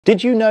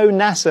Did you know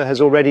NASA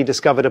has already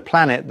discovered a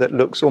planet that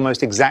looks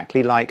almost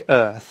exactly like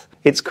Earth?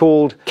 It's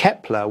called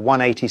Kepler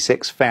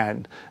 186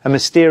 Phaeton, a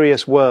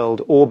mysterious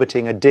world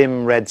orbiting a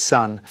dim red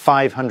sun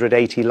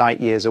 580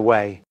 light-years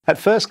away. At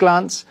first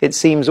glance, it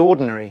seems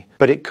ordinary,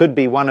 but it could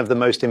be one of the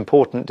most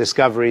important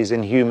discoveries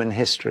in human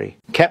history.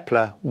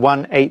 Kepler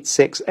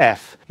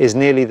 186f is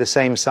nearly the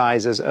same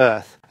size as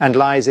Earth and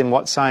lies in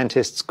what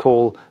scientists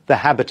call the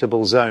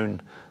habitable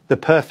zone, the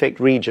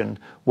perfect region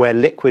where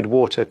liquid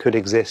water could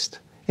exist.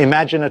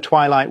 Imagine a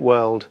twilight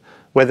world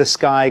where the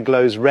sky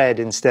glows red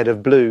instead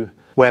of blue,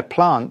 where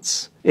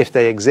plants, if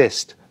they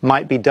exist,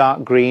 might be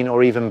dark green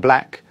or even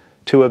black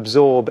to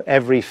absorb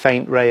every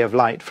faint ray of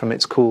light from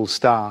its cool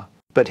star.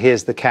 But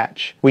here's the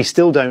catch. We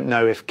still don't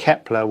know if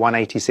Kepler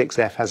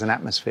 186f has an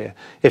atmosphere.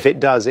 If it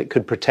does, it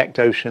could protect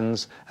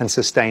oceans and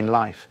sustain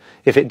life.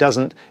 If it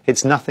doesn't,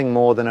 it's nothing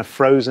more than a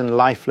frozen,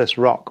 lifeless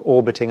rock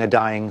orbiting a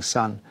dying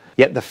sun.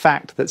 Yet the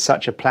fact that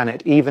such a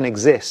planet even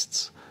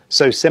exists,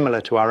 so similar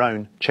to our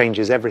own,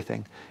 changes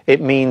everything. It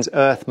means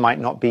Earth might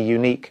not be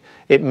unique.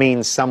 It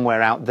means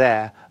somewhere out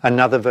there,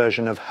 another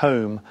version of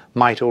home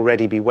might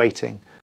already be waiting.